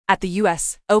At the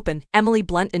U.S. Open, Emily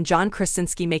Blunt and John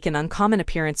Krasinski make an uncommon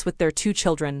appearance with their 2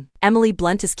 children. Emily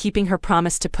Blunt is keeping her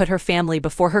promise to put her family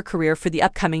before her career for the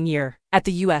upcoming year. At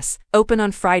the U.S. Open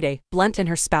on Friday, Blunt and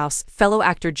her spouse, fellow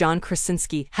actor John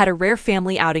Krasinski, had a rare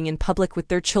family outing in public with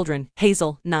their children,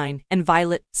 Hazel, 9, and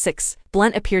Violet, 6.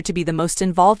 Blunt appeared to be the most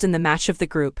involved in the match of the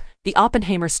group. The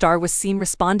Oppenheimer star was seen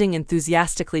responding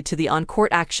enthusiastically to the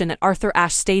on-court action at Arthur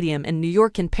Ashe Stadium in New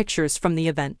York in pictures from the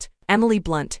event. Emily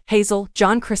Blunt, Hazel,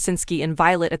 John Krasinski and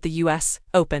Violet at the U.S.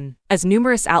 Open. As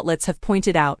numerous outlets have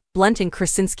pointed out, Blunt and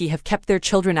Krasinski have kept their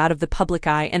children out of the public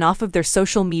eye and off of their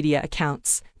social media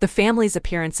accounts. The family's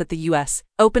appearance at the U.S.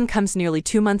 Open comes nearly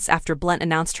 2 months after Blunt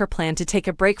announced her plan to take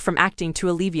a break from acting to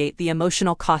alleviate the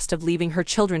emotional cost of leaving her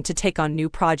children to take on new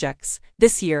projects.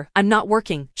 "This year, I'm not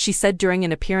working," she said during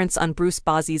an appearance on Bruce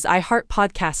Bozzi's iHeart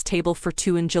podcast Table for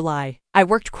Two in July. "I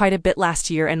worked quite a bit last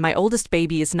year and my oldest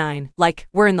baby is 9. Like,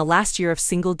 we're in the last year of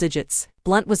single digits."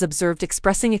 Blunt was observed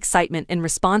expressing excitement in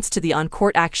response to the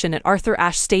on-court action at Arthur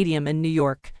Ashe Stadium in New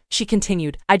York. She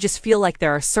continued, "I just feel like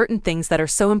there are certain things that are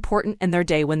so important in their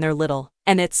day when they're little.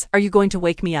 And it's, are you going to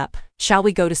wake me up? Shall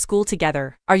we go to school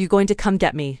together? Are you going to come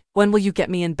get me? When will you get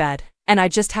me in bed? And I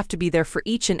just have to be there for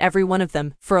each and every one of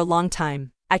them, for a long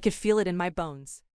time. I could feel it in my bones."